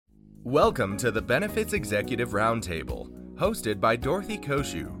Welcome to the Benefits Executive Roundtable, hosted by Dorothy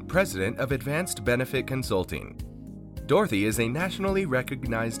Koshu, President of Advanced Benefit Consulting. Dorothy is a nationally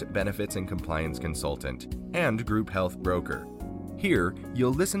recognized benefits and compliance consultant and group health broker. Here,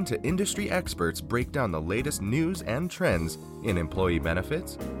 you'll listen to industry experts break down the latest news and trends in employee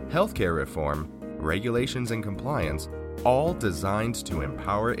benefits, healthcare reform, regulations and compliance, all designed to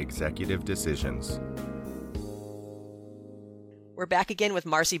empower executive decisions. We're back again with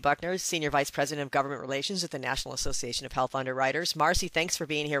Marcy Buckner, Senior Vice President of Government Relations at the National Association of Health Underwriters. Marcy, thanks for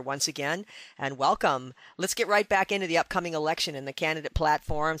being here once again, and welcome. Let's get right back into the upcoming election and the candidate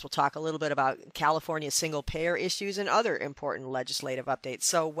platforms. We'll talk a little bit about California's single-payer issues and other important legislative updates.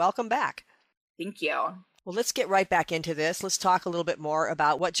 So welcome back. Thank you. Well, let's get right back into this. Let's talk a little bit more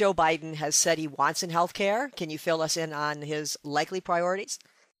about what Joe Biden has said he wants in healthcare. Can you fill us in on his likely priorities?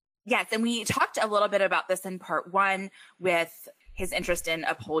 Yes, and we talked a little bit about this in part one with his interest in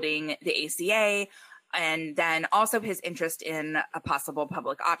upholding the ACA, and then also his interest in a possible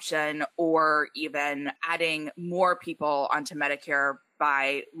public option or even adding more people onto Medicare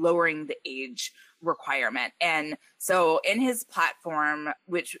by lowering the age requirement. And so in his platform,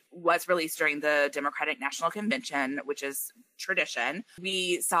 which was released during the Democratic National Convention, which is tradition,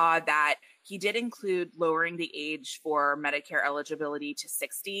 we saw that he did include lowering the age for Medicare eligibility to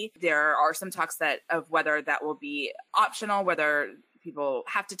 60. There are some talks of whether that will be optional, whether people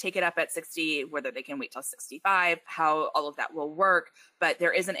have to take it up at 60, whether they can wait till 65, how all of that will work. But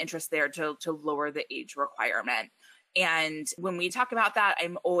there is an interest there to lower the age requirement. And when we talk about that,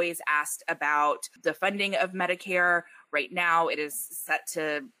 I'm always asked about the funding of Medicare. Right now, it is set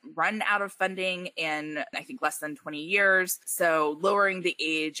to run out of funding in, I think, less than 20 years. So lowering the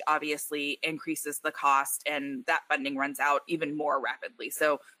age obviously increases the cost, and that funding runs out even more rapidly.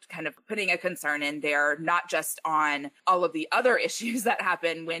 So kind of putting a concern in there, not just on all of the other issues that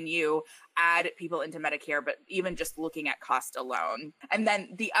happen when you add people into Medicare, but even just looking at cost alone. And then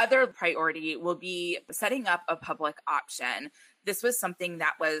the other priority will be setting up a public option. This was something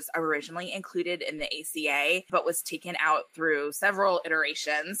that was originally included in the ACA, but was taken out through several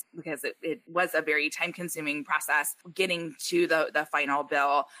iterations because it was a very time-consuming process getting to the final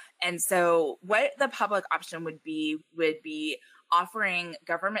bill. And so what the public option would be offering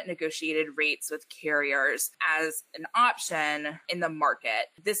government negotiated rates with carriers as an option in the market.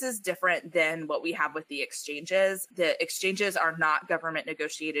 This is different than what we have with the exchanges. The exchanges are not government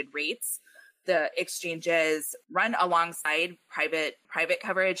negotiated rates. The exchanges run alongside private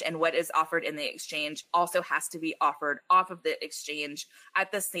coverage, and what is offered in the exchange also has to be offered off of the exchange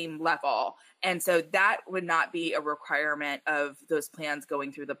at the same level. And so that would not be a requirement of those plans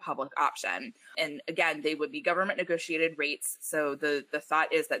going through the public option. And again, they would be government negotiated rates. So the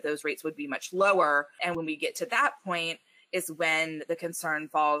thought is that those rates would be much lower. And when we get to that point is when the concern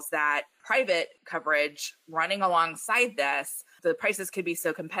falls that private coverage running alongside this, the prices could be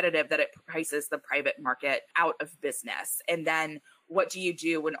so competitive that it prices the private market out of business. And then what do you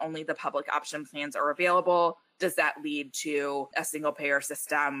do when only the public option plans are available? Does that lead to a single payer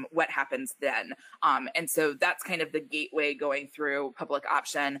system? What happens then? And so that's kind of the gateway going through public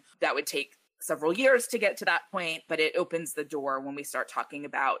option. That would take several years to get to that point, but it opens the door when we start talking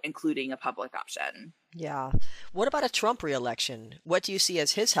about including a public option. Yeah. What about a Trump reelection? What do you see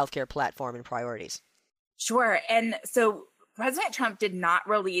as his healthcare platform and priorities? Sure. And so President Trump did not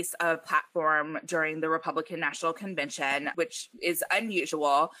release a platform during the Republican National Convention, which is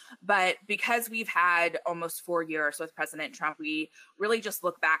unusual. But because we've had almost 4 years with President Trump, we really just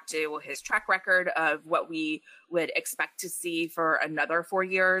look back to his track record of what we would expect to see for another 4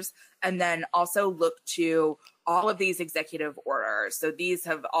 years, and then also look to all of these executive orders. So these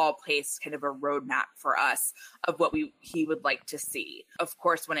have all placed kind of a roadmap for us of what he would like to see. Of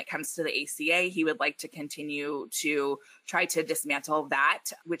course, when it comes to the ACA, he would like to continue to try to dismantle that,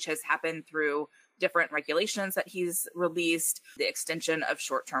 which has happened through different regulations that he's released, the extension of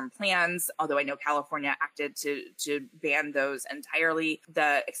short-term plans, although I know California acted to ban those entirely,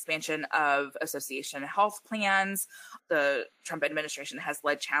 the expansion of association health plans. The Trump administration has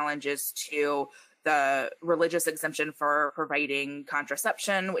led challenges to the religious exemption for providing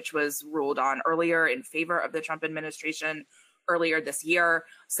contraception, which was ruled on earlier in favor of the Trump administration earlier this year.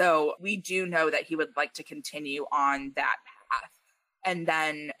 So we do know that he would like to continue on that path. And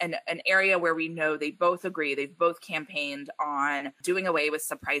then an area where we know they both agree, they've both campaigned on doing away with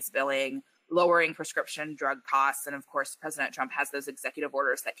surprise billing, lowering prescription drug costs. And of course, President Trump has those executive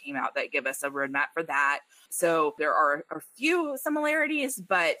orders that came out that give us a roadmap for that. So there are a few similarities,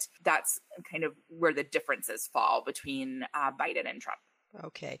 but that's kind of where the differences fall between Biden and Trump.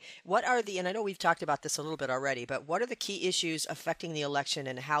 Okay. What are and I know we've talked about this a little bit already, but what are the key issues affecting the election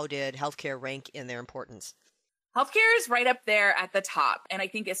and how did healthcare rank in their importance? Healthcare is right up there at the top. And I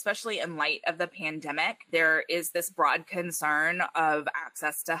think especially in light of the pandemic, there is this broad concern of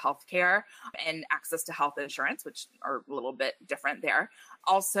access to healthcare and access to health insurance, which are a little bit different there.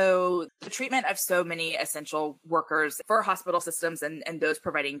 Also, the treatment of so many essential workers for hospital systems and those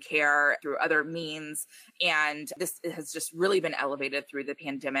providing care through other means. And this has just really been elevated through the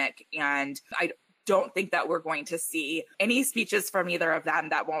pandemic. And I don't think that we're going to see any speeches from either of them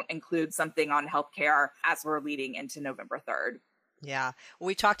that won't include something on healthcare as we're leading into November 3rd. Yeah. Well,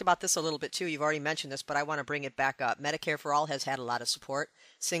 we talked about this a little bit too. You've already mentioned this, but I want to bring it back up. Medicare for All has had a lot of support.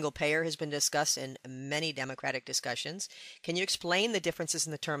 Single payer has been discussed in many Democratic discussions. Can you explain the differences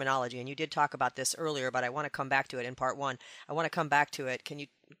in the terminology? And you did talk about this earlier, but I want to come back to it in part one. I want to come back to it. Can you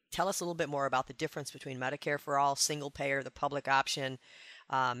tell us a little bit more about the difference between Medicare for All, single payer, the public option,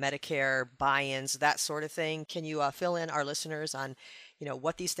 Medicare buy-ins, that sort of thing? Can you fill in our listeners on,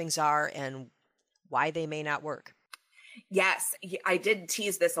 what these things are and why they may not work? Yes, I did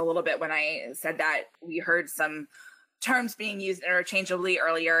tease this a little bit when I said that we heard some terms being used interchangeably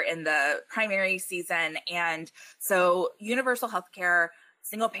earlier in the primary season. And so universal healthcare,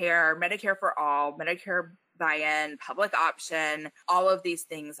 single payer, Medicare for All, Medicare buy-in, public option, all of these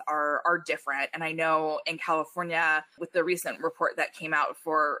things are different. And I know in California, with the recent report that came out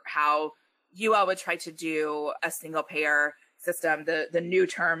for how UL would try to do a single payer system, the new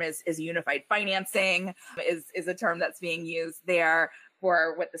term is unified financing is a term that's being used there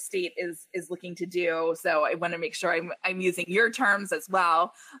for what the state is looking to do. So I want to make sure I'm using your terms as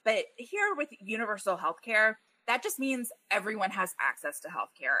well. But here with universal healthcare, that just means everyone has access to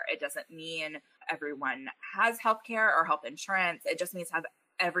healthcare. It doesn't mean everyone has healthcare or health insurance. It just means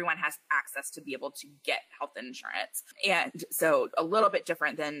everyone has access to be able to get health insurance. And so a little bit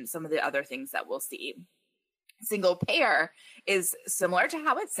different than some of the other things that we'll see. Single payer is similar to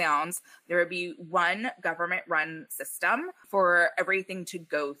how it sounds. There would be one government-run system for everything to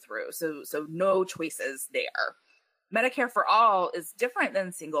go through. So no choices there. Medicare for All is different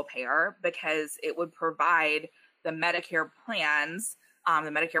than single payer because it would provide the Medicare plans, the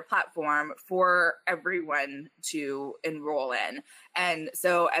Medicare platform for everyone to enroll in. And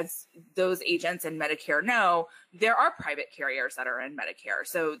so as those agents in Medicare know, there are private carriers that are in Medicare.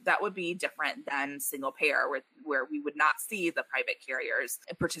 So that would be different than single payer where we would not see the private carriers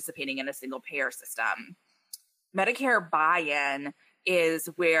participating in a single payer system. Medicare buy-in is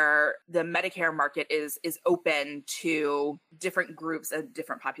where the Medicare market is open to different groups of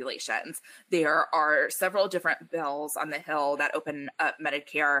different populations. There are several different bills on the Hill that open up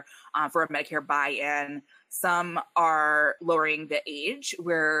Medicare for a Medicare buy-in. Some are lowering the age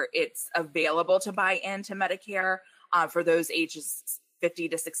where it's available to buy into Medicare for those ages 50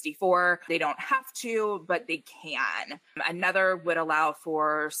 to 64. They don't have to, but they can. Another would allow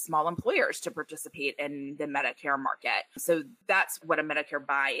for small employers to participate in the Medicare market. So that's what a Medicare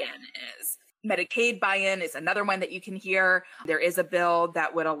buy-in is. Medicaid buy-in is another one that you can hear. There is a bill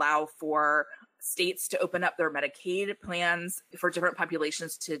that would allow for states to open up their Medicaid plans for different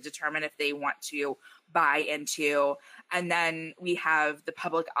populations to determine if they want to buy into. And then we have the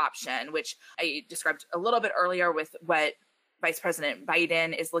public option, which I described a little bit earlier with what Vice President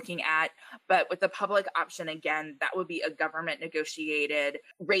Biden is looking at. But with the public option, again, that would be a government negotiated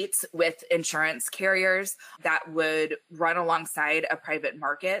rates with insurance carriers that would run alongside a private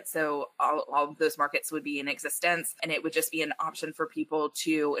market. So all of those markets would be in existence, and it would just be an option for people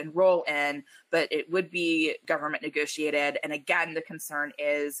to enroll in, but it would be government negotiated. And again, the concern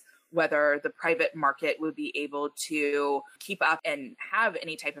is whether the private market would be able to keep up and have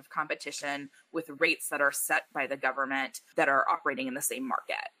any type of competition with rates that are set by the government that are operating in the same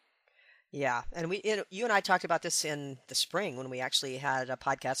market. Yeah, and you and I talked about this in the spring when we actually had a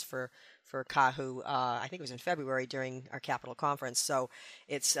podcast for KAHU. I think it was in February during our Capitol conference. So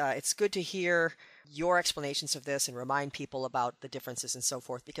it's good to hear your explanations of this and remind people about the differences and so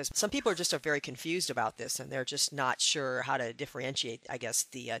forth, because some people are very confused about this and they're just not sure how to differentiate, I guess,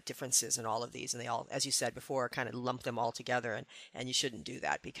 the differences in all of these. And they all, as you said before, kind of lump them all together, and you shouldn't do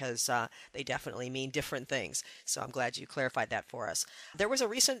that because they definitely mean different things. So I'm glad you clarified that for us. There was a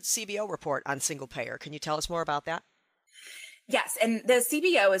recent CBO report on single payer. Can you tell us more about that? Yes, and the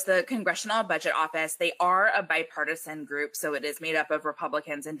CBO is the Congressional Budget Office. They are a bipartisan group, so it is made up of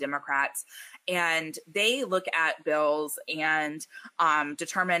Republicans and Democrats, and they look at bills and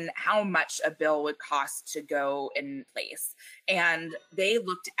determine how much a bill would cost to go in place. And they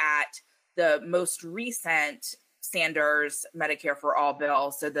looked at the most recent Sanders Medicare for All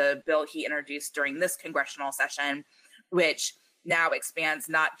bill, so the bill he introduced during this congressional session, which now expands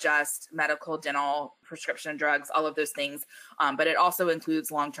not just medical, dental, prescription drugs, all of those things, but it also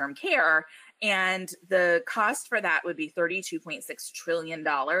includes long-term care. And the cost for that would be $32.6 trillion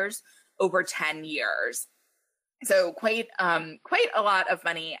over 10 years. So quite a lot of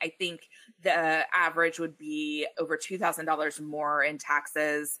money. I think the average would be over $2,000 more in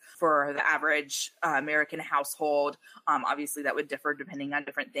taxes for the average American household. Obviously, that would differ depending on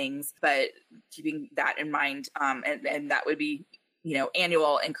different things, but keeping that in mind, and that would be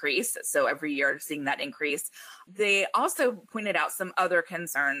annual increase. So every year seeing that increase. They also pointed out some other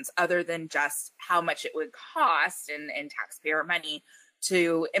concerns other than just how much it would cost in taxpayer money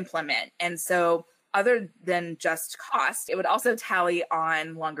to implement. And so other than just cost, it would also tally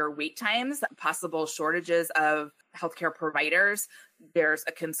on longer wait times, possible shortages of healthcare providers. There's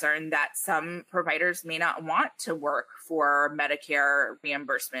a concern that some providers may not want to work for Medicare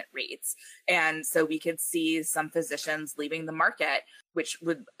reimbursement rates. And so we could see some physicians leaving the market, which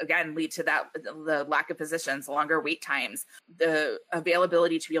would again lead to the lack of physicians, longer wait times, the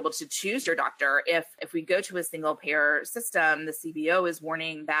availability to be able to choose your doctor. If we go to a single payer system, the CBO is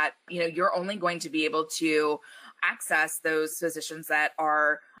warning that, you're only going to be able to access those physicians that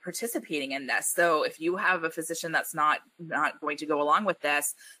are participating in this. So if you have a physician that's not going to go along with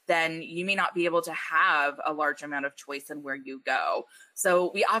this, then you may not be able to have a large amount of choice in where you go. So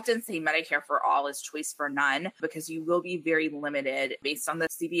we often say Medicare for all is choice for none, because you will be very limited based on the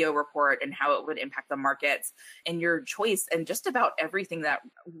CBO report and how it would impact the markets and your choice and just about everything that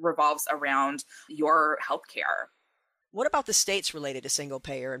revolves around your healthcare. What about the states related to single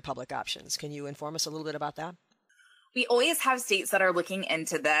payer and public options? Can you inform us a little bit about that? We always have states that are looking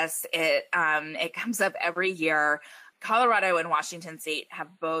into this. It comes up every year. Colorado and Washington State have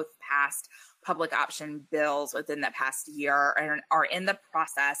both passed public option bills within the past year and are in the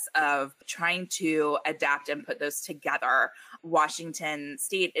process of trying to adapt and put those together. Washington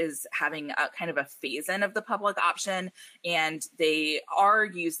State is having a kind of a phase-in of the public option, and they are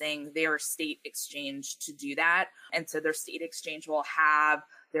using their state exchange to do that. And so their state exchange will have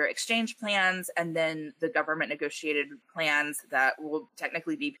their exchange plans and then the government negotiated plans that will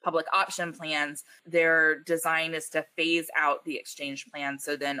technically be public option plans. Their design is to phase out the exchange plan,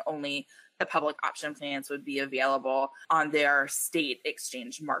 so then only the public option plans would be available on their state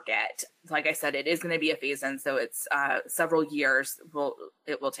exchange market. Like I said, it is going to be a phase-in, so it's several years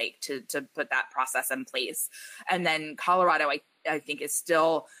it will take to put that process in place. And then Colorado, I think, is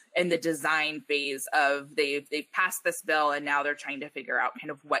still in the design phase of they've passed this bill and now they're trying to figure out kind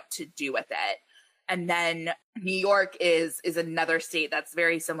of what to do with it. And then New York is another state that's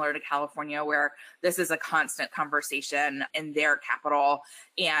very similar to California, where this is a constant conversation in their capital.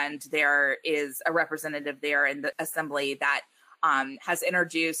 And there is a representative there in the assembly that has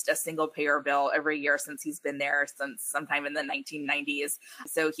introduced a single payer bill every year since he's been there, since sometime in the 1990s.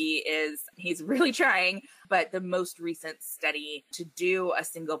 So he's really trying. But the most recent study to do a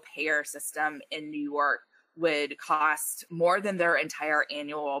single payer system in New York would cost more than their entire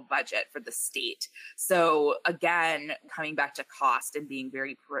annual budget for the state. So again, coming back to cost and being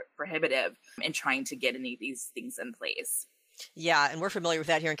very prohibitive in trying to get any of these things in place. Yeah, and we're familiar with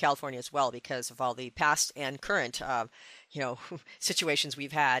that here in California as well because of all the past and current, situations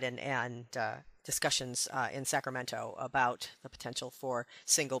we've had and discussions in Sacramento about the potential for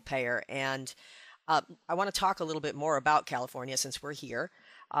single payer. And I want to talk a little bit more about California since we're here.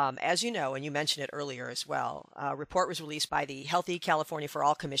 As you know, and you mentioned it earlier as well, a report was released by the Healthy California for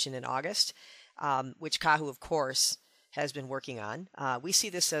All Commission in August, which KAHU, of course, has been working on. We see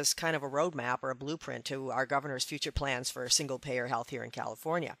this as kind of a roadmap or a blueprint to our governor's future plans for single-payer health here in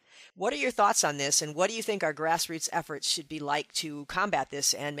California. What are your thoughts on this, and what do you think our grassroots efforts should be like to combat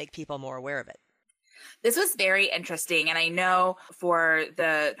this and make people more aware of it? This was very interesting. And I know for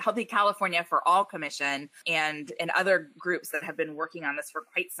the Healthy California for All Commission and other groups that have been working on this for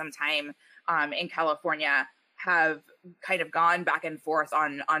quite some time in California have kind of gone back and forth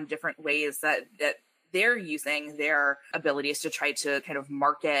on different ways that they're using their abilities to try to kind of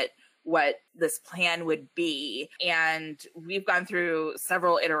market what this plan would be. And we've gone through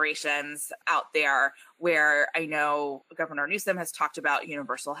several iterations out there where I know Governor Newsom has talked about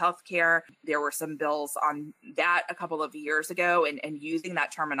universal health care. There were some bills on that a couple of years ago and using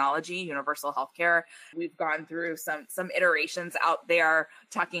that terminology, universal health care. We've gone through some iterations out there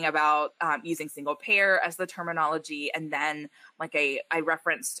talking about using single payer as the terminology. And then, like I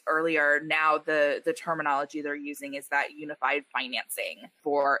referenced earlier, now the terminology they're using is that unified financing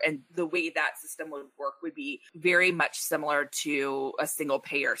and the way that system would work would be very much similar to a single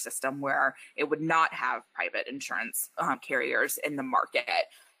payer system where it would not have private insurance carriers in the market.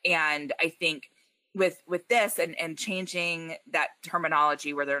 And I think with this and changing that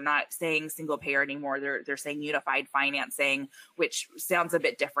terminology where they're not saying single payer anymore, they're saying unified financing, which sounds a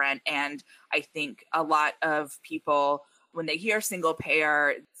bit different. And I think a lot of people, when they hear single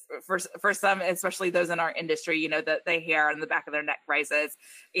payer, for some, especially those in our industry, that the hair on the back of their neck rises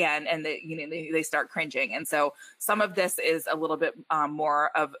and they start cringing. And so some of this is a little bit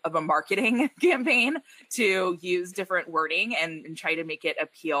more of a marketing campaign to use different wording and try to make it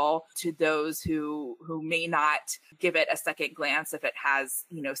appeal to those who may not give it a second glance if it has,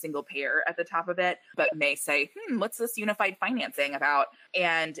 single payer at the top of it, but may say, what's this unified financing about?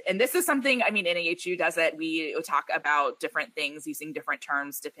 And this is something, NAHU does it. We talk about different things using different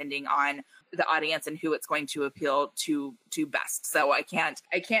terms depending on the audience and who it's going to appeal to best. So I can't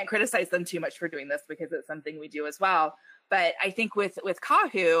criticize them too much for doing this because it's something we do as well. But I think with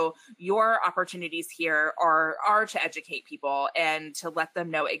KAHU, your opportunities here are to educate people and to let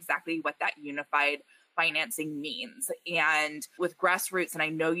them know exactly what that unified financing means. And with grassroots, and I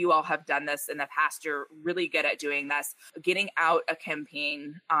know you all have done this in the past, you're really good at doing this, getting out a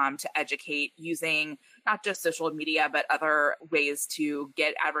campaign to educate using not just social media, but other ways to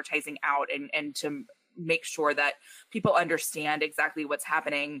get advertising out and to make sure that people understand exactly what's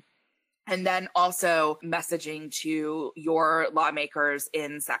happening. And then also messaging to your lawmakers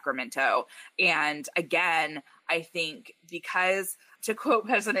in Sacramento. And again, I think because, to quote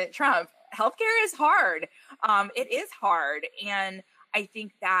President Trump, healthcare is hard. It is hard. And I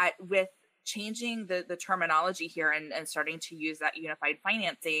think that with changing the terminology here and starting to use that unified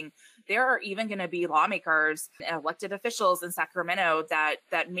financing, there are even going to be lawmakers, elected officials in Sacramento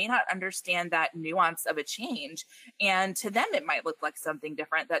that may not understand that nuance of a change. And to them, it might look like something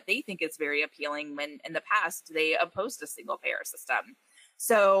different that they think is very appealing when in the past they opposed a single payer system.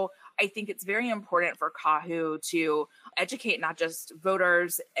 So I think it's very important for KAHU to educate not just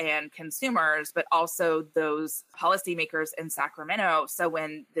voters and consumers, but also those policymakers in Sacramento. So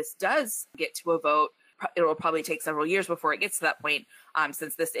when this does get to a vote, it will probably take several years before it gets to that point,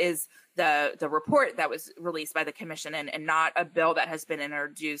 since this is the report that was released by the commission and not a bill that has been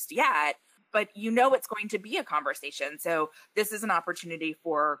introduced yet. But it's going to be a conversation. So this is an opportunity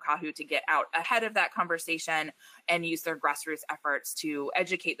for KAHU to get out ahead of that conversation and use their grassroots efforts to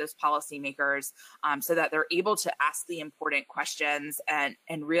educate those policymakers so that they're able to ask the important questions and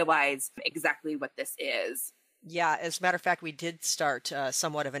realize exactly what this is. Yeah, as a matter of fact, we did start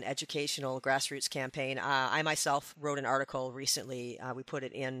somewhat of an educational grassroots campaign. I myself wrote an article recently. We put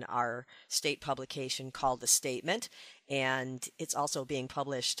it in our state publication called The Statement, and it's also being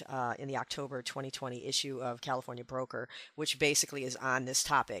published in the October 2020 issue of California Broker, which basically is on this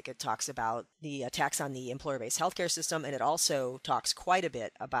topic. It talks about the attacks on the employer-based healthcare system, and it also talks quite a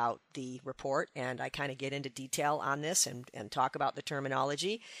bit about the report, and I kind of get into detail on this and talk about the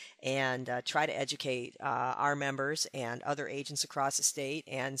terminology and try to educate our members and other agents across the state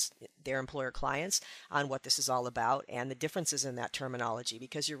and their employer clients on what this is all about and the differences in that terminology,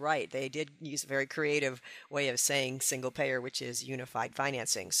 because you're right, they did use a very creative way of saying single payer, which is unified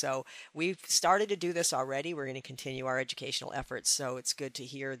financing. So we've started to do this already. We're going to continue our educational efforts. So it's good to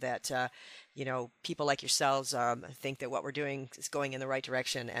hear that people like yourselves think that what we're doing is going in the right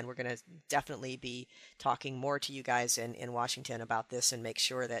direction, and we're going to definitely be talking more to you guys in Washington about this and make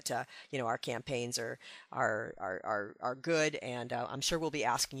sure that our campaigns are good. And I'm sure we'll be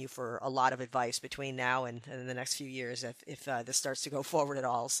asking you for a lot of advice between now and the next few years if this starts to go forward at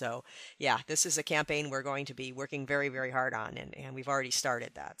all. So yeah, this is a campaign we're going to be working very, very hard on, and we've already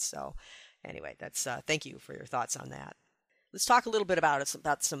started that. So anyway, that's thank you for your thoughts on that. Let's talk a little bit about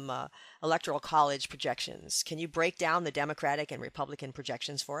some electoral college projections. Can you break down the Democratic and Republican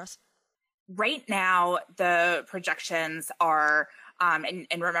projections for us? Right now, the projections are, and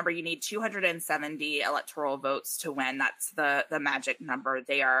remember, you need 270 electoral votes to win. That's the magic number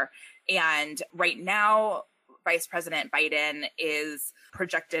there. And right now, Vice President Biden is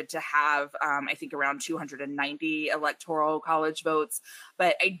projected to have, I think, around 290 electoral college votes.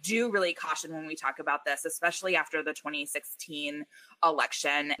 But I do really caution when we talk about this, especially after the 2016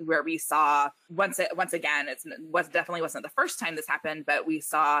 election, where we saw once again, definitely wasn't the first time this happened, but we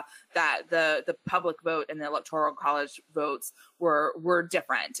saw that the public vote and the electoral college votes were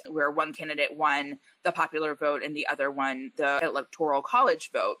different, where one candidate won the popular vote and the other won the electoral college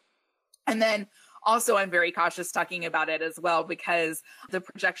vote. And then also, I'm very cautious talking about it as well, because the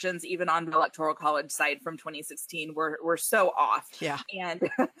projections, even on the Electoral College side from 2016, were so off. Yeah. And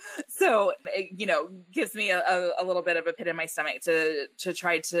so, gives me a little bit of a pit in my stomach to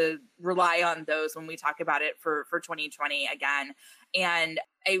try to rely on those when we talk about it for 2020 again. And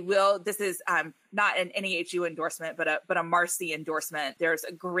this is not an NAHU endorsement, but a Marcy endorsement. There's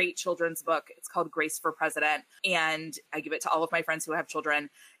a great children's book. It's called Grace for President. And I give it to all of my friends who have children.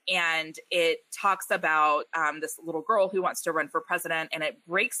 And it talks about this little girl who wants to run for president, and it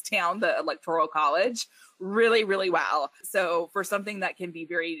breaks down the Electoral College really, really well. So for something that can be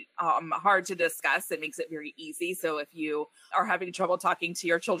very hard to discuss, it makes it very easy. So if you are having trouble talking to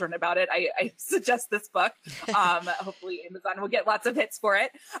your children about it, I suggest this book. Hopefully Amazon will get lots of hits for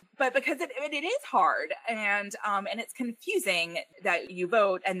it. But because it is hard and it's confusing that you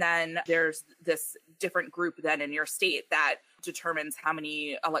vote, and then there's this different group then in your state that determines how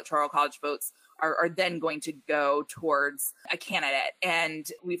many Electoral College votes are then going to go towards a candidate. And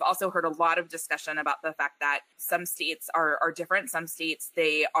we've also heard a lot of discussion about the fact that some states are different. Some states,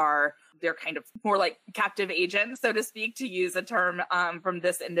 they're kind of more like captive agents, so to speak, to use a term from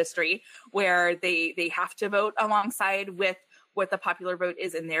this industry, where they have to vote alongside with what the popular vote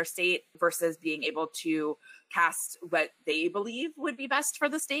is in their state versus being able to cast what they believe would be best for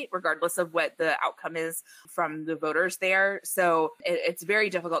the state, regardless of what the outcome is from the voters there. So it's very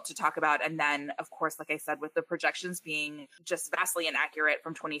difficult to talk about. And then, of course, like I said, with the projections being just vastly inaccurate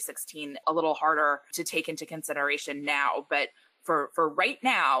from 2016, a little harder to take into consideration now. But for right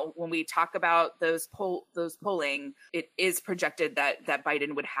now, when we talk about those polling, it is projected that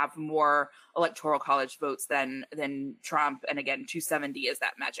Biden would have more Electoral College votes than Trump. And again, 270 is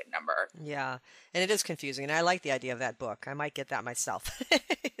that magic number. Yeah. And it is confusing. And I like the idea of that book. I might get that myself.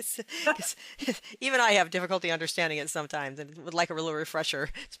 Even I have difficulty understanding it sometimes and would like a little refresher.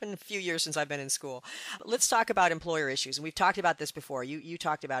 It's been a few years since I've been in school. Let's talk about employer issues. And we've talked about this before. You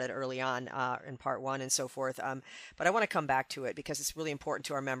talked about it early on in part one and so forth. But I want to come back to it because it's really important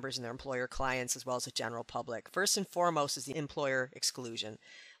to our members and their employer clients as well as the general public. First and foremost is the employer exclusion.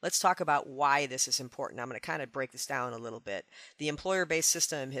 Let's talk about why this is important. I'm going to kind of break this down a little bit. The employer-based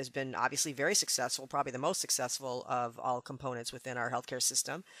system has been obviously very successful, probably the most successful of all components within our healthcare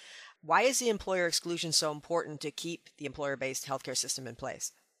system. Why is the employer exclusion so important to keep the employer-based healthcare system in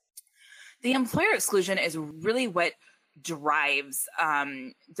place? The employer exclusion is really what drives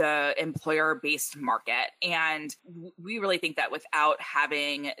the employer-based market. And we really think that without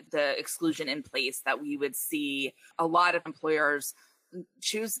having the exclusion in place, that we would see a lot of employers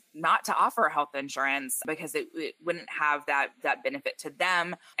choose not to offer health insurance because it wouldn't have that benefit to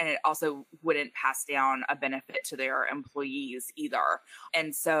them. And it also wouldn't pass down a benefit to their employees either.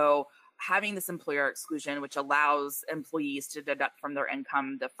 And so having this employer exclusion, which allows employees to deduct from their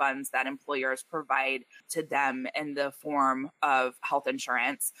income the funds that employers provide to them in the form of health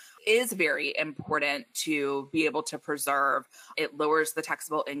insurance, is very important to be able to preserve. It lowers the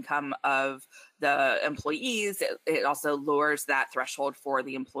taxable income of the employees. It also lowers that threshold for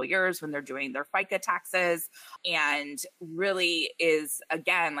the employers when they're doing their FICA taxes, and really is,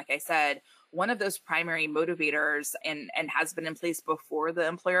 again, like I said, one of those primary motivators and has been in place before the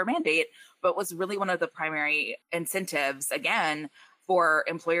employer mandate, but was really one of the primary incentives, again, for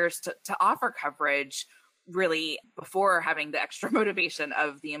employers to offer coverage really before having the extra motivation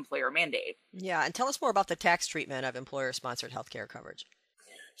of the employer mandate. Yeah. And tell us more about the tax treatment of employer-sponsored healthcare coverage.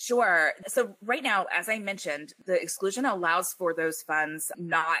 Sure. So right now, as I mentioned, the exclusion allows for those funds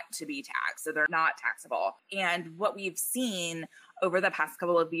not to be taxed. So they're not taxable. And what we've seen over the past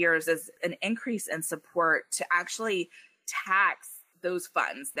couple of years is an increase in support to actually tax those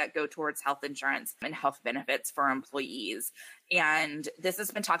funds that go towards health insurance and health benefits for employees. And this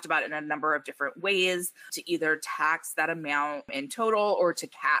has been talked about in a number of different ways, to either tax that amount in total or to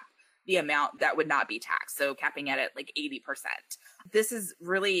cap the amount that would not be taxed. So capping it at like 80%. This is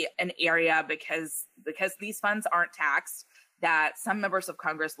really an area because these funds aren't taxed that some members of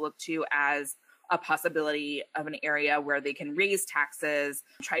Congress look to as a possibility of an area where they can raise taxes,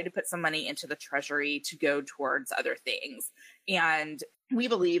 try to put some money into the Treasury to go towards other things. And we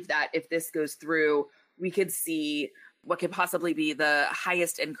believe that if this goes through, we could see what could possibly be the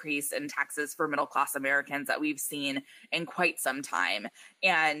highest increase in taxes for middle-class Americans that we've seen in quite some time.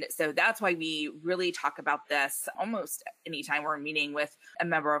 And so that's why we really talk about this almost anytime we're meeting with a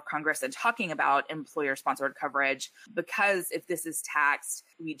member of Congress and talking about employer-sponsored coverage, because if this is taxed,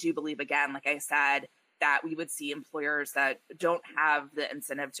 we do believe, again, like I said, that we would see employers that don't have the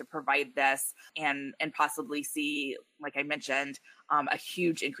incentive to provide this and possibly see, like I mentioned, a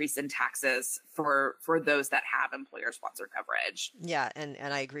huge increase in taxes for those that have employer-sponsored coverage. Yeah, and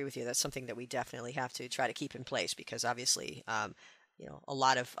I agree with you. That's something that we definitely have to try to keep in place because obviously, a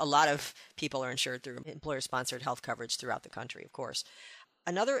lot of people are insured through employer-sponsored health coverage throughout the country, of course.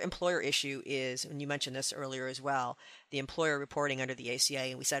 Another employer issue is, and you mentioned this earlier as well, the employer reporting under the ACA,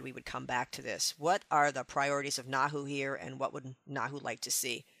 and we said we would come back to this. What are the priorities of NAHU here, and what would NAHU like to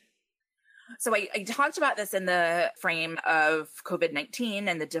see? So I talked about this in the frame of COVID-19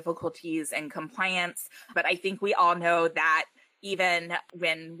 and the difficulties in compliance, but I think we all know that even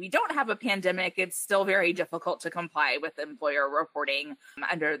when we don't have a pandemic, it's still very difficult to comply with employer reporting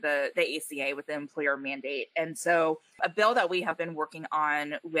under the ACA with the employer mandate. And so a bill that we have been working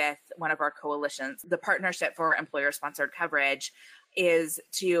on with one of our coalitions, the Partnership for Employer-Sponsored Coverage, is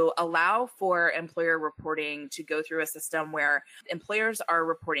to allow for employer reporting to go through a system where employers are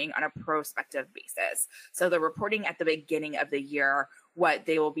reporting on a prospective basis. So they're reporting at the beginning of the year what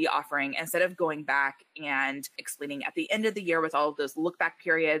they will be offering instead of going back and explaining at the end of the year with all of those look back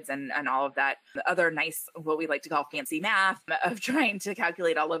periods and all of that other nice, what we like to call fancy math of trying to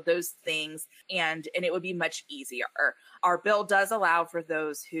calculate all of those things. And it would be much easier. Our bill does allow for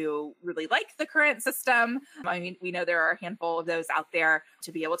those who really like the current system. I mean, we know there are a handful of those out there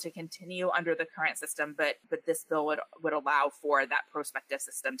to be able to continue under the current system, but this bill would allow for that prospective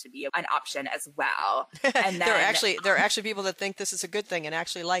system to be an option as well. And then, there are actually people that think this is a good thing and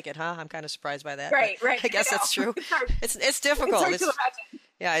actually like it, huh? I'm kind of surprised by that. Right. I guess that's true. It's difficult. It's hard to imagine.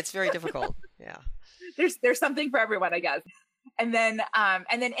 Yeah, it's very difficult. Yeah. There's something for everyone, I guess. And then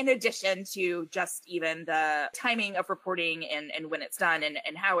in addition to just even the timing of reporting and when it's done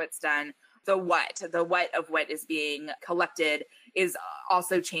and how it's done, the what of what is being collected is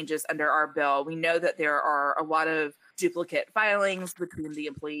also changes under our bill. We know that there are a lot of duplicate filings between the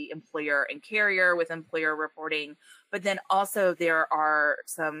employer, and carrier with employer reporting, but then also there are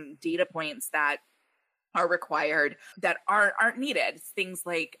some data points that are required that aren't needed. Things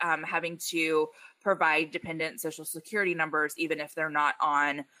like having to provide dependent Social Security numbers, even if they're not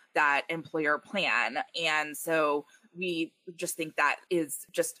on that employer plan. And so we just think that is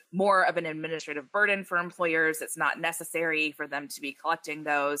just more of an administrative burden for employers. It's not necessary for them to be collecting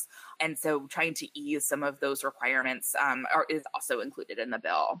those. And so trying to ease some of those requirements is also included in the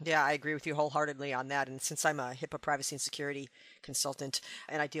bill. Yeah, I agree with you wholeheartedly on that. And since I'm a HIPAA privacy and security consultant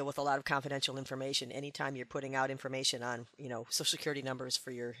and I deal with a lot of confidential information, anytime you're putting out information on, Social Security numbers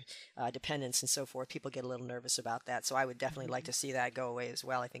for your dependents and so forth, people get a little nervous about that. So I would definitely like to see that go away as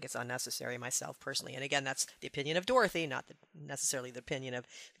well. I think it's unnecessary myself personally. And again, that's the opinion of Dorothy, not necessarily the opinion of the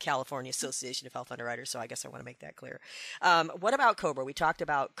California Association of Health Underwriters. So I guess I want to make that clear. What about COBRA? We talked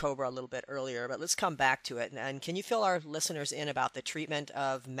about COBRA a little bit earlier, but let's come back to it. And can you fill our listeners in about the treatment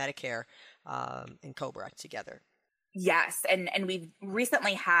of Medicare and COBRA together? Yes. And we've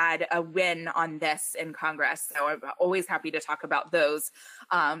recently had a win on this in Congress. So I'm always happy to talk about those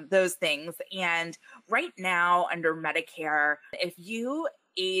things. And right now under Medicare, if you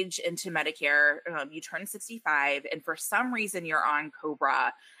age into Medicare, you turn 65, and for some reason you're on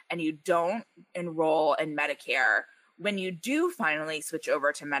COBRA and you don't enroll in Medicare, when you do finally switch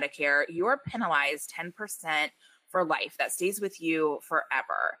over to Medicare, you're penalized 10% for life. That stays with you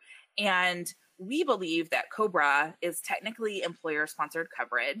forever. And we believe that COBRA is technically employer-sponsored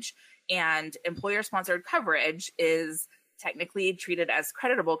coverage, and employer-sponsored coverage is technically treated as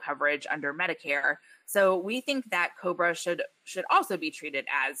creditable coverage under Medicare. So we think that COBRA should also be treated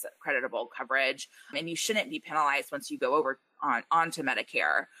as creditable coverage, and you shouldn't be penalized once you go over onto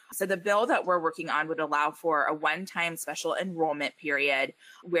Medicare. So the bill that we're working on would allow for a one-time special enrollment period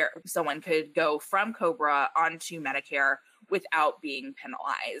where someone could go from COBRA onto Medicare without being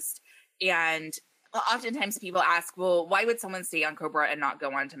penalized. And oftentimes people ask, well, why would someone stay on COBRA and not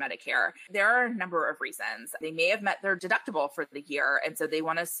go on to Medicare? There are a number of reasons. They may have met their deductible for the year, and so they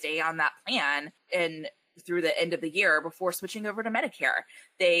want to stay on that plan and through the end of the year before switching over to Medicare.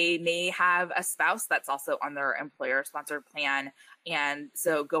 They may have a spouse that's also on their employer-sponsored plan, and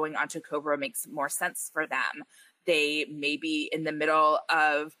so going onto COBRA makes more sense for them. They may be in the middle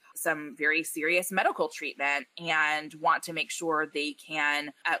of some very serious medical treatment and want to make sure they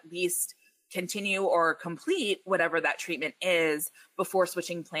can at least continue or complete whatever that treatment is before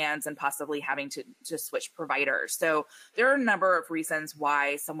switching plans and possibly having to switch providers. So there are a number of reasons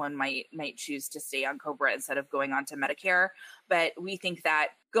why someone might choose to stay on COBRA instead of going on to Medicare. But we think that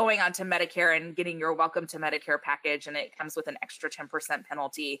going on to Medicare and getting your Welcome to Medicare package, and it comes with an extra 10%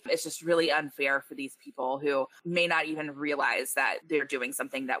 penalty, it's just really unfair for these people who may not even realize that they're doing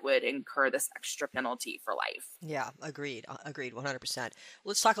something that would incur this extra penalty for life. Yeah, agreed, 100%.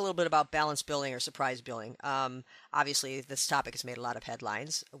 Let's talk a little bit about balance billing or surprise billing. Obviously, this topic has made a lot of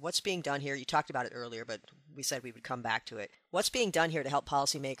headlines. What's being done here? You talked about it earlier, but we said we would come back to it. What's being done here to help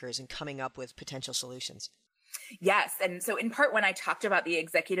policymakers in coming up with potential solutions? Yes. And so in part, when I talked about the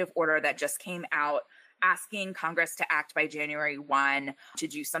executive order that just came out asking Congress to act by January 1 to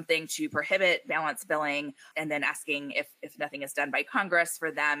do something to prohibit balance billing, and then asking if nothing is done by Congress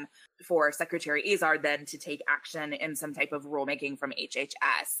for Secretary Azar then to take action in some type of rulemaking from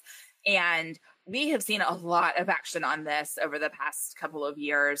HHS. And we have seen a lot of action on this over the past couple of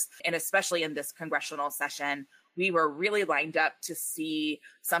years, and especially in this congressional session. We were really lined up to see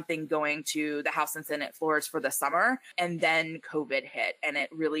something going to the House and Senate floors for the summer, and then COVID hit, and it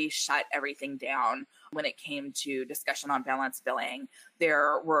really shut everything down when it came to discussion on balance billing.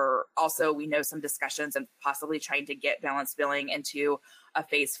 There were also, we know, some discussions of possibly trying to get balance billing into a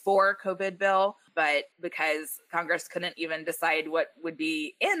phase 4 COVID bill, but because Congress couldn't even decide what would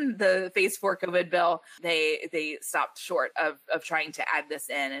be in the phase 4 COVID bill, they stopped short of trying to add this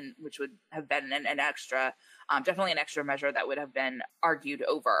in, and which would have been an extra, definitely an extra measure that would have been argued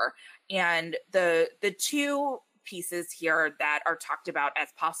over. And the two pieces here that are talked about as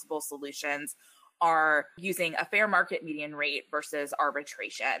possible solutions are using a fair market median rate versus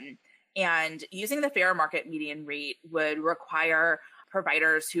arbitration. And using the fair market median rate would require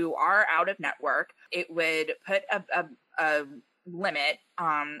providers who are out of network. It would put a limit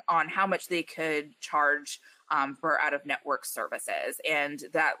on how much they could charge for out of network services. And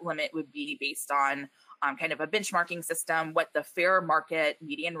that limit would be based on kind of a benchmarking system, what the fair market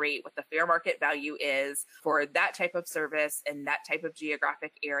median rate, what the fair market value is for that type of service in that type of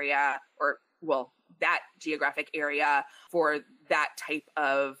geographic area, that geographic area for that type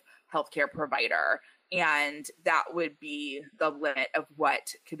of healthcare provider. And that would be the limit of what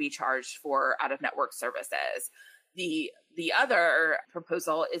could be charged for out-of-network services. The other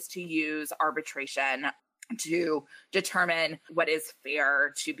proposal is to use arbitration to determine what is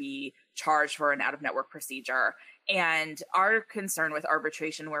fair to be charged for an out-of-network procedure. And our concern with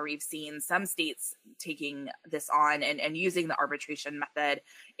arbitration, where we've seen some states taking this on and using the arbitration method,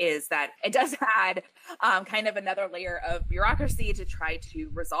 is that it does add kind of another layer of bureaucracy to try to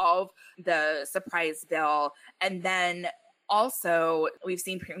resolve the surprise bill. And then also, we've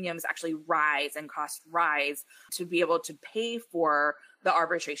seen premiums actually rise and costs rise to be able to pay for the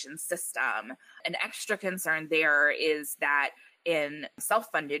arbitration system. An extra concern there is that in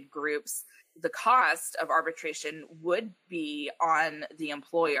self-funded groups, the cost of arbitration would be on the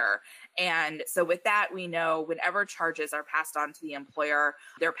employer. And so with that, we know whenever charges are passed on to the employer,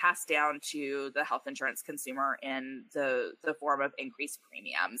 they're passed down to the health insurance consumer in the form of increased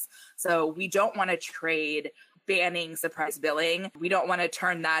premiums. So we don't want to trade banning surprise billing. We don't want to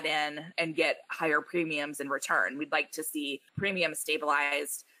turn that in and get higher premiums in return. We'd like to see premiums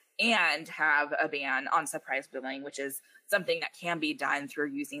stabilized and have a ban on surprise billing, which is something that can be done through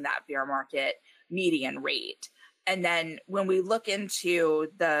using that fair market median rate. And then when we look into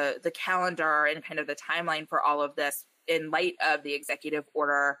the calendar and kind of the timeline for all of this, in light of the executive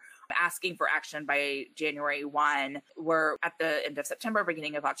order asking for action by January 1, we're at the end of September,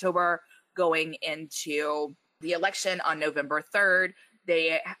 beginning of October, going into the election on November 3rd.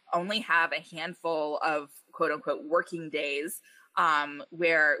 They only have a handful of quote unquote working days,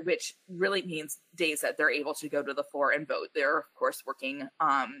 which really means days that they're able to go to the floor and vote. They're of course working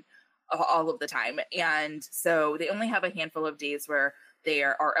all of the time. And so they only have a handful of days where they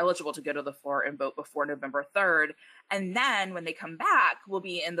are eligible to go to the floor and vote before November 3rd. And then when they come back, we'll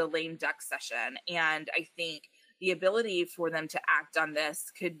be in the lame duck session. And I think the ability for them to act on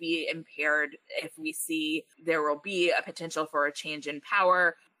this could be impaired if we see there will be a potential for a change in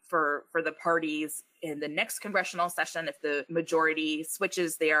power for the parties in the next congressional session. If the majority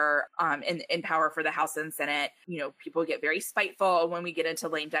switches there in power for the House and Senate, people get very spiteful when we get into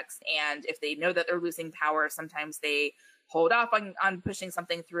lame ducks. And if they know that they're losing power, sometimes they hold off on pushing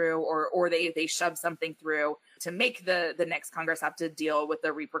something through, or they shove something through to make the next Congress have to deal with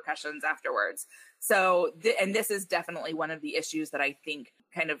the repercussions afterwards. So, and this is definitely one of the issues that I think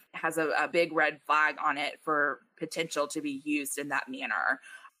kind of has a big red flag on it for potential to be used in that manner.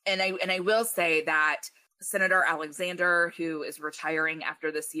 And I will say that Senator Alexander, who is retiring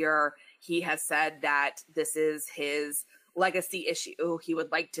after this year, he has said that this is his legacy issue. He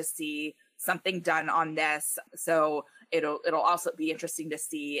would like to see something done on this. So it'll also be interesting to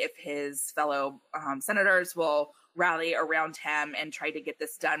see if his fellow senators will rally around him and try to get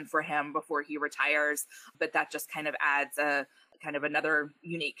this done for him before he retires. But that just kind of adds a kind of another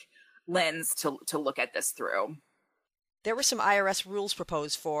unique lens to look at this through. There were some IRS rules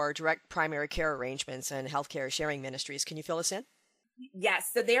proposed for direct primary care arrangements and healthcare sharing ministries. Can you fill us in? Yes.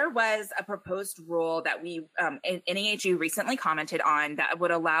 So there was a proposed rule that we, NAHU recently commented on that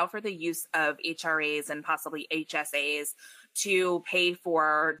would allow for the use of HRAs and possibly HSAs to pay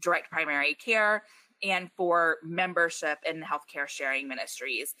for direct primary care and for membership in healthcare sharing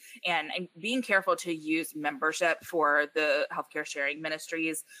ministries. And I'm being careful to use membership for the healthcare sharing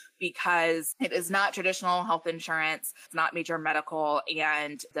ministries because it is not traditional health insurance, it's not major medical,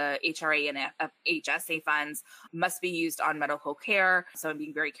 and the HRA and HSA funds must be used on medical care. So I'm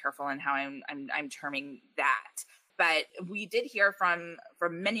being very careful in how I'm terming that. But we did hear from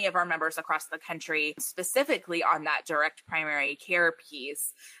many of our members across the country, specifically on that direct primary care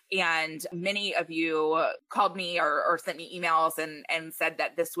piece. And many of you called me or sent me emails and said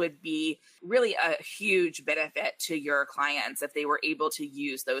that this would be really a huge benefit to your clients if they were able to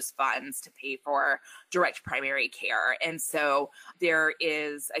use those funds to pay for direct primary care. And so there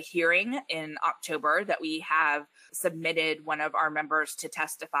is a hearing in October that we have submitted one of our members to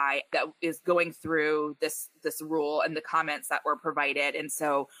testify that is going through this rule and the comments that were provided. And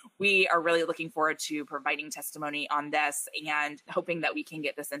so we are really looking forward to providing testimony on this and hoping that we can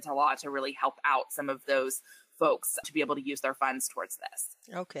get this into law to really help out some of those folks to be able to use their funds towards this.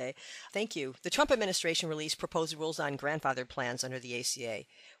 Okay, thank you. The Trump administration released proposed rules on grandfathered plans under the ACA.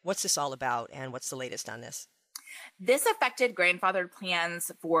 What's this all about, and what's the latest on this? This affected grandfathered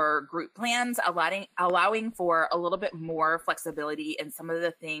plans for group plans, allowing for a little bit more flexibility in some of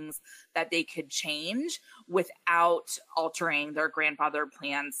the things that they could change without altering their grandfathered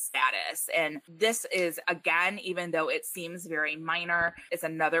plan status. And this is, again, even though it seems very minor, is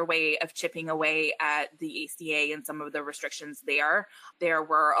another way of chipping away at the ACA and some of the restrictions there. There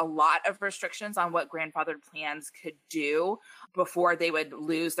were a lot of restrictions on what grandfathered plans could do before they would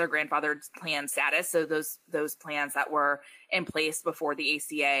lose their grandfathered plan status. So those plans that were in place before the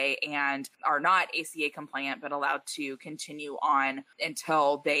ACA and are not ACA compliant, but allowed to continue on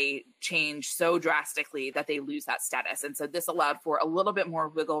until they change so drastically that they lose that status. And so this allowed for a little bit more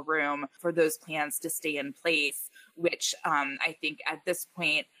wiggle room for those plans to stay in place, which I think at this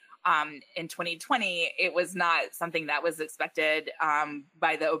point, in 2020, it was not something that was expected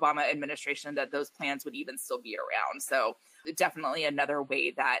by the Obama administration that those plans would even still be around. So definitely another way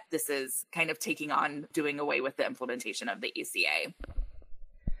that this is kind of doing away with the implementation of the ACA.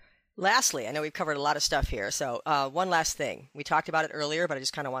 Lastly, I know we've covered a lot of stuff here. So one last thing. We talked about it earlier, but I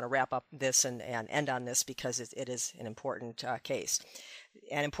just kind of want to wrap up this and end on this because it is an important case.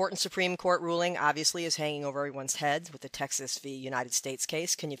 An important Supreme Court ruling, obviously, is hanging over everyone's heads with the Texas v. United States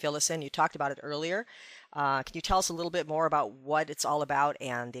case. Can you fill us in? You talked about it earlier. Can you tell us a little bit more about what it's all about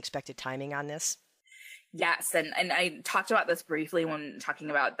and the expected timing on this? Yes, and I talked about this briefly when talking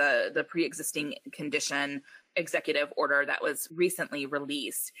about the pre-existing condition executive order that was recently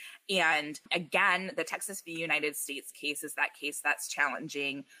released. And again, the Texas v. United States case is that case that's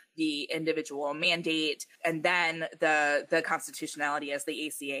challenging the individual mandate and then the constitutionality as the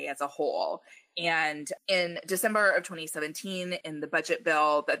ACA as a whole. And in December of 2017, in the budget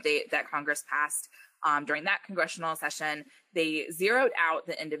bill that Congress passed during that congressional session, they zeroed out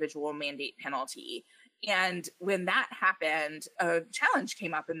the individual mandate penalty. And when that happened, a challenge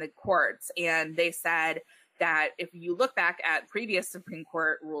came up in the courts, and they said that if you look back at previous Supreme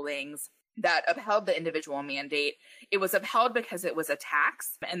Court rulings that upheld the individual mandate, it was upheld because it was a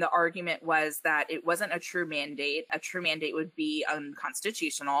tax. And the argument was that it wasn't a true mandate. A true mandate would be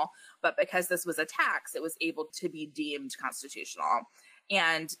unconstitutional. But because this was a tax, it was able to be deemed constitutional.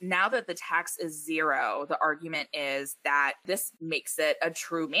 And now that the tax is zero, the argument is that this makes it a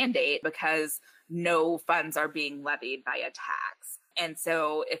true mandate because no funds are being levied by a tax. And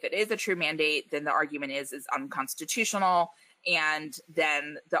so if it is a true mandate, then the argument is unconstitutional. And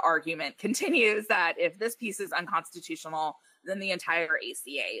then the argument continues that if this piece is unconstitutional, then the entire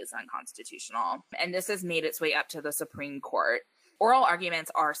ACA is unconstitutional. And this has made its way up to the Supreme Court. Oral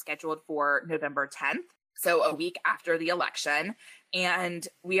arguments are scheduled for November 10th, so a week after the election. And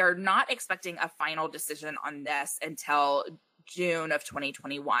we are not expecting a final decision on this until June of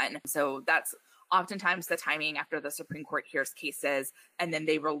 2021. So that's oftentimes the timing after the Supreme Court hears cases, and then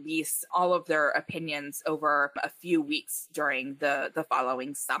they release all of their opinions over a few weeks during the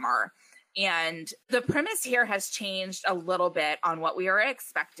following summer. And the premise here has changed a little bit on what we are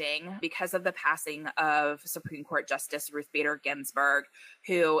expecting because of the passing of Supreme Court Justice Ruth Bader Ginsburg,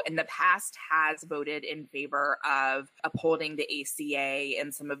 who in the past has voted in favor of upholding the ACA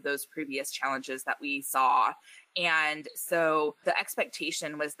and some of those previous challenges that we saw. And so the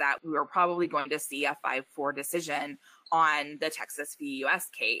expectation was that we were probably going to see a 5-4 decision on the Texas v. US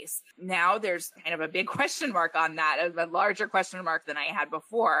case. Now there's kind of a big question mark on that, a larger question mark than I had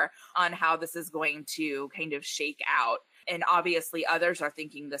before on how this is going to kind of shake out. And obviously others are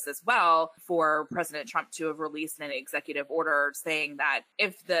thinking this as well, for President Trump to have released an executive order saying that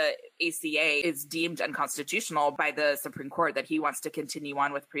if the ACA is deemed unconstitutional by the Supreme Court, that he wants to continue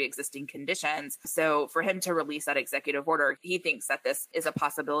on with pre-existing conditions. So for him to release that executive order, he thinks that this is a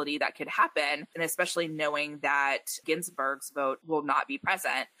possibility that could happen, and especially knowing that Ginsburg's vote will not be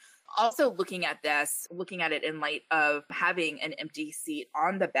present. Also looking at it in light of having an empty seat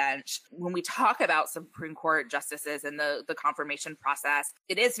on the bench, when we talk about Supreme Court justices and the confirmation process,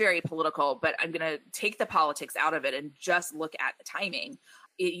 it is very political, but I'm going to take the politics out of it and just look at the timing.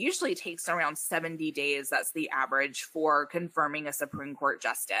 It usually takes around 70 days. That's the average for confirming a Supreme Court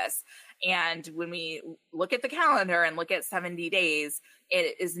justice. And when we look at the calendar and look at 70 days,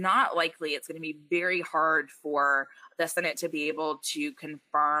 it is not likely. It's going to be very hard for the Senate to be able to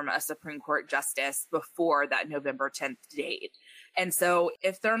confirm a Supreme Court justice before that November 10th date. And so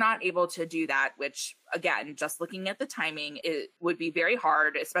if they're not able to do that, which again, just looking at the timing, it would be very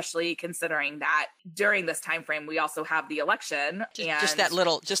hard, especially considering that during this time frame, we also have the election. Just that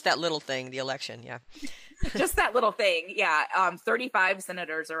little thing, the election. Yeah. Just that little thing. Yeah. 35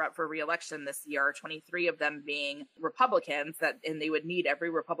 senators are up for re-election this year, 23 of them being Republicans, and they would need every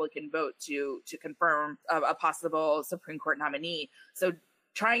Republican vote to confirm a possible Supreme Court nominee. So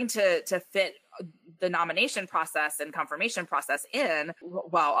trying to fit the nomination process and confirmation process in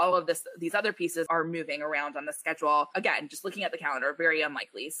while all of these other pieces are moving around on the schedule. Again, just looking at the calendar, very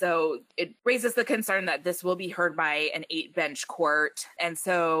unlikely. So it raises the concern that this will be heard by an 8-bench court. And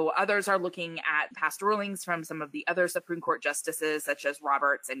so others are looking at past rulings from some of the other Supreme Court justices, such as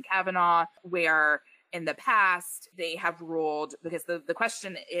Roberts and Kavanaugh, where in the past they have ruled, because the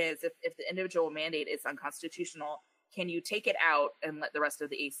question is, if the individual mandate is unconstitutional, can you take it out and let the rest of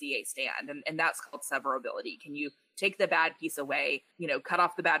the ACA stand? And that's called severability. Can you take the bad piece away, cut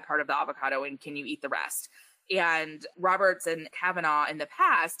off the bad part of the avocado, and can you eat the rest? And Roberts and Kavanaugh in the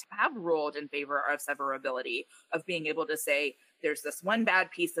past have ruled in favor of severability, of being able to say there's this one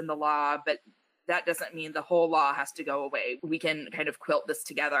bad piece in the law, but that doesn't mean the whole law has to go away. We can kind of quilt this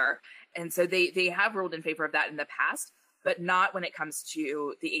together. And so they have ruled in favor of that in the past, but not when it comes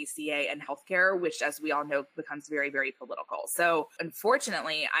to the ACA and healthcare, which, as we all know, becomes very, very political. So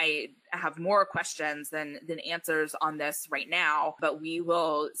unfortunately, I have more questions than answers on this right now, but we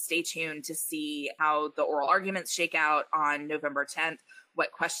will stay tuned to see how the oral arguments shake out on November 10th,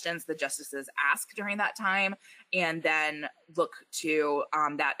 what questions the justices ask during that time, and then look to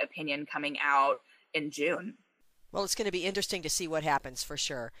that opinion coming out in June. Well, it's going to be interesting to see what happens for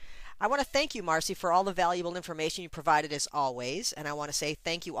sure. I want to thank you, Marcy, for all the valuable information you provided as always. And I want to say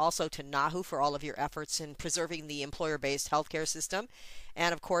thank you also to NAHU for all of your efforts in preserving the employer-based healthcare system.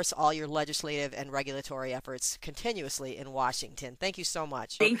 And of course, all your legislative and regulatory efforts continuously in Washington. Thank you so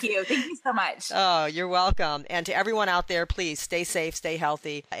much. Thank you. Thank you so much. Oh, you're welcome. And to everyone out there, please stay safe, stay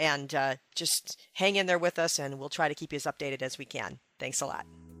healthy, and just hang in there with us, and we'll try to keep you as updated as we can. Thanks a lot.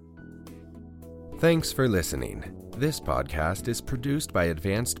 Thanks for listening. This podcast is produced by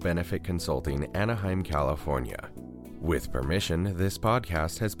Advanced Benefit Consulting, Anaheim, California. With permission, this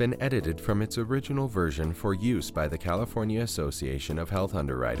podcast has been edited from its original version for use by the California Association of Health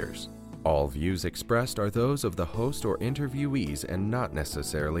Underwriters. All views expressed are those of the host or interviewees and not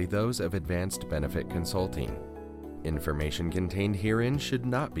necessarily those of Advanced Benefit Consulting. Information contained herein should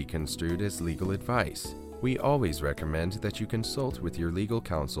not be construed as legal advice. We always recommend that you consult with your legal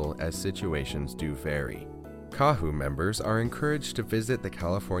counsel as situations do vary. CAHU members are encouraged to visit the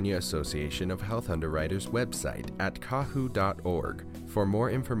California Association of Health Underwriters website at cahu.org for more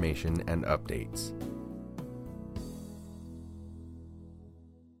information and updates.